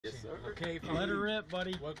Yes, sir. Okay, Let her rip,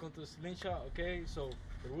 buddy. Welcome to Slingshot. Okay, so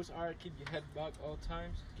the rules are keep your head back all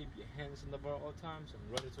times, keep your hands in the bar all times, and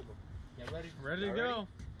ready to go. Yeah, ready? Ready to go.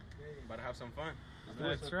 Okay. About to have some fun.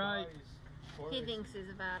 That's right. He thinks he's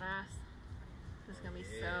a badass. This is gonna be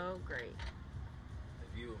so great. The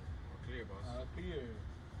view. We're clear, boss. Up here.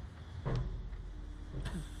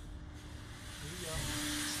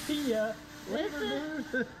 See ya. Later,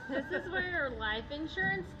 dude. This is where your life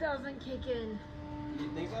insurance doesn't kick in. You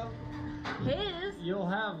think so? His. You'll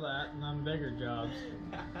have that and on bigger jobs.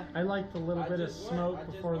 I like the little bit of smoke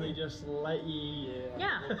before they just let you.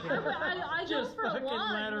 Yeah. I Just go for fucking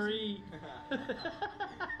let her lunch. eat.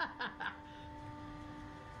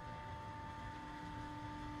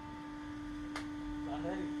 All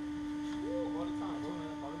the time.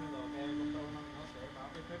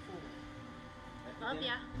 Love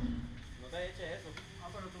ya. No te eches eso. Ah,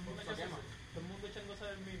 pero todo el mundo echándose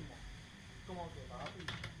el mismo. Como que, papi.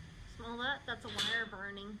 Smell that? That's a wire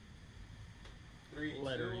burning. 3, 2,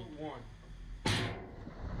 Lettering. 1.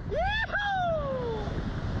 Yahoo!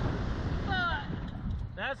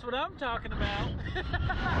 That's what I'm talking about.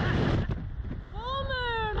 Full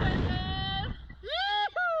moon, bitches!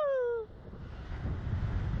 Yahoo!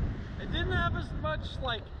 It didn't have as much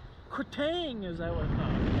like tang as I would have thought.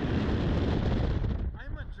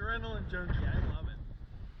 I'm an adrenaline junkie. I love it.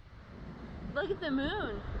 Look at the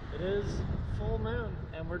moon. It is full moon,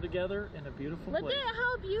 and we're together in a beautiful Look place. at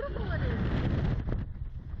how beautiful it is.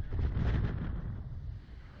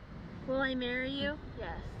 Will I marry you?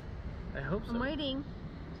 Yes. I hope so. I'm waiting.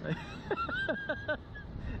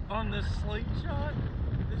 On this slingshot,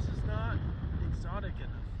 this is not exotic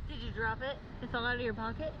enough. Did you drop it? It fell out of your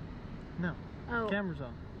pocket? No. Oh. Camera's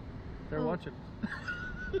on. They're Oh. watching.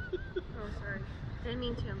 Oh, sorry. Didn't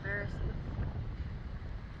mean to embarrass you.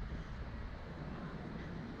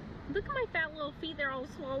 Look at my fat little feet, they're all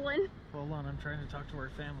swollen. Hold on, I'm trying to talk to our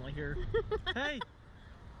family here. Hey,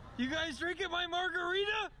 you guys drinking my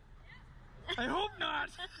margarita? I hope not.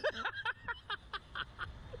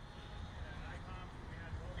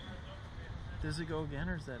 Does it go again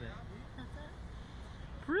or is that it? That's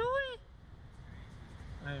it. Really?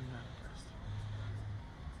 I am not impressed.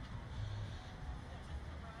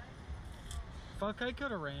 Fuck, I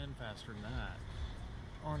could have ran faster than that.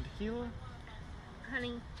 On tequila?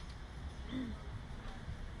 Honey,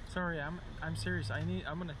 Sorry, I'm serious. I'm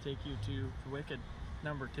gonna take you to Wicked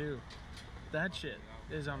 #2. That shit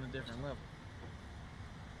is on a different level.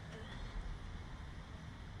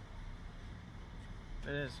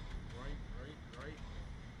 It is. Right.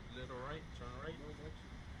 Little right. Turn right.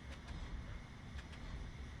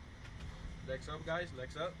 Legs up, guys.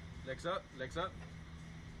 Legs up. Legs up. Legs up.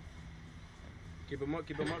 Keep them up.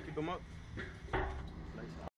 Keep them up. Keep them up.